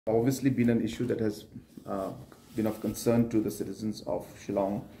obviously been an issue that has been of concern to the citizens of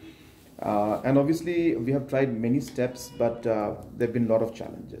Shillong. And obviously, we have tried many steps, but there have been a lot of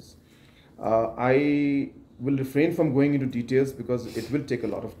challenges. I will refrain from going into details because it will take a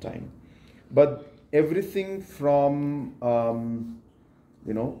lot of time. But everything from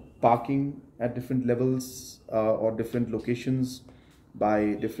parking at different levels or different locations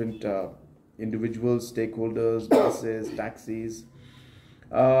by different individuals, stakeholders, buses, taxis.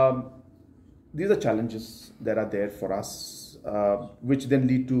 These are challenges that are there for us, which then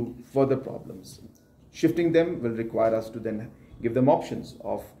lead to further problems. Shifting them will require us to then give them options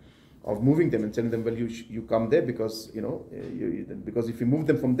of moving them and telling them, well, you come there because because if you move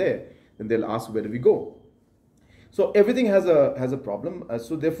them from there, then they'll ask, where do we go? So everything has a problem.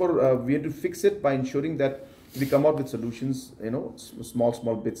 So therefore, we have to fix it by ensuring that we come out with solutions,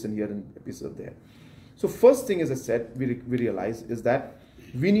 small bits in here and pieces there. So first thing, as I said, we realize is that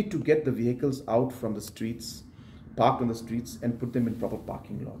we need to get the vehicles out from the streets, parked on the streets, and put them in proper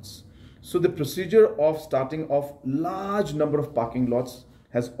parking lots. So the procedure of starting off large number of parking lots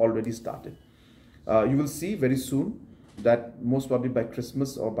has already started. You will see very soon that most probably by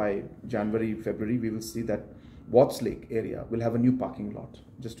Christmas or by January, February, we will see that Watts Lake area will have a new parking lot,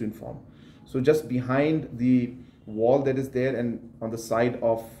 just to inform. So just behind the wall that is there and on the side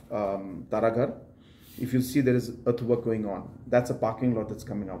of Taraghar, if you see there is earthwork going on, that's a parking lot that's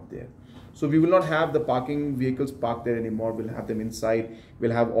coming out there. So we will not have the parking vehicles parked there anymore. We'll have them inside.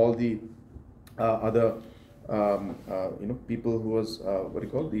 We'll have all the other people who was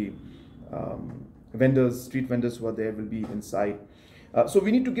the vendors, street vendors who are there will be inside. So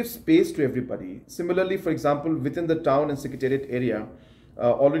we need to give space to everybody. Similarly, for example, within the town and secretariat area,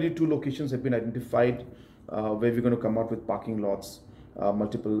 already 2 locations have been identified where we're going to come out with parking lots.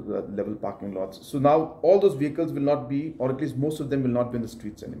 Multiple level parking lots. So now all those vehicles will not be, or at least most of them will not be in the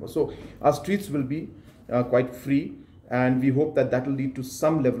streets anymore. So our streets will be quite free, and we hope that that will lead to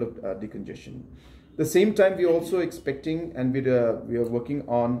some level of decongestion. At the same time, we are also expecting, and we are working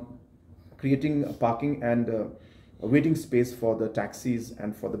on creating a parking and a waiting space for the taxis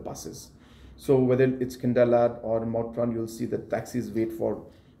and for the buses. So whether it's Kindalad or Motran, you'll see that taxis wait for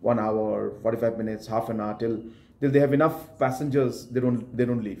 1 hour, 45 minutes, half an hour till they have enough passengers, they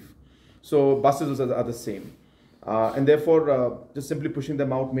don't leave. So buses are the same, and therefore just simply pushing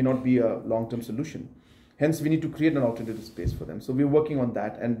them out may not be a long-term solution. Hence, we need to create an alternative space for them. So we're working on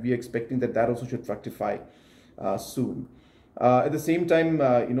that, and we're expecting that also should fructify soon. At the same time,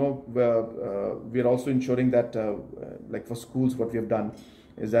 we're also ensuring that, like for schools, what we have done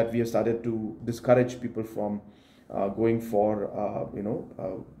is that we have started to discourage people from going for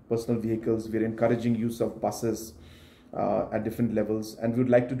personal vehicles. We're encouraging use of buses at different levels, and we would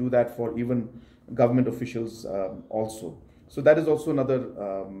like to do that for even government officials also. So that is also another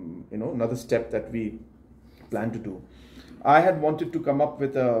another step that we plan to do. I had wanted to come up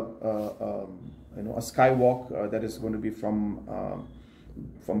with a skywalk that is going to be from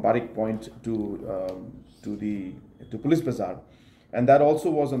Barik Point to Police Bazaar, and that also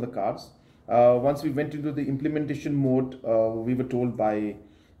was on the cards. Once we went into the implementation mode, we were told by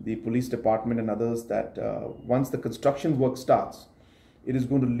the police department and others that once the construction work starts, it is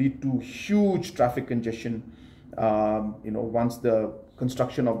going to lead to huge traffic congestion, once the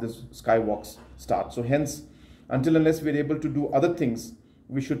construction of this skywalks starts. So hence, until unless we're able to do other things,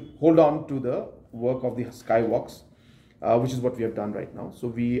 we should hold on to the work of the skywalks, which is what we have done right now. So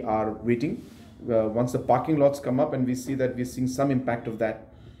we are waiting. Once the parking lots come up and we see that we're seeing some impact of that,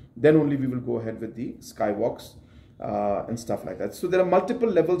 then only we will go ahead with the skywalks and stuff like that. So there are multiple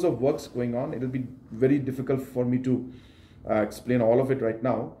levels of works going on. It will be very difficult for me to explain all of it right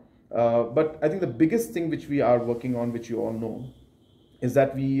now. But I think the biggest thing which we are working on, which you all know, is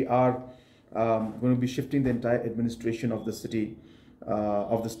that we are going to be shifting the entire administration of the city,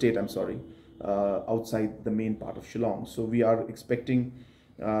 of the state, outside the main part of Shillong. So we are expecting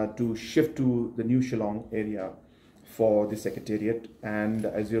to shift to the new Shillong area for the secretariat, and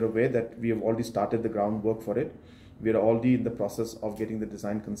as you're aware that we have already started the groundwork for it. We are already in the process of getting the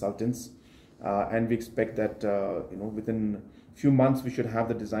design consultants, and we expect that within a few months we should have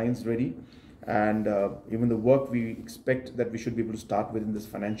the designs ready, and even the work we expect that we should be able to start within this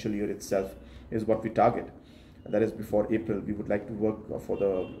financial year itself is what we target. That is before April. We would like to work for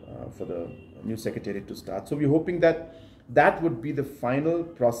the new secretariat to start. So we're hoping that that would be the final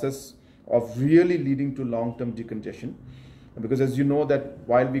process of really leading to long-term decongestion, because as you know that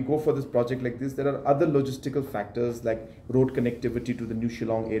while we go for this project like this, there are other logistical factors like road connectivity to the new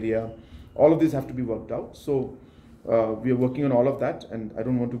Shillong area. All of these have to be worked out. So we are working on all of that, and I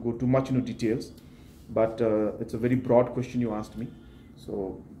don't want to go too much into details, but it's a very broad question you asked me.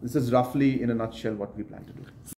 So this is roughly in a nutshell what we plan to do.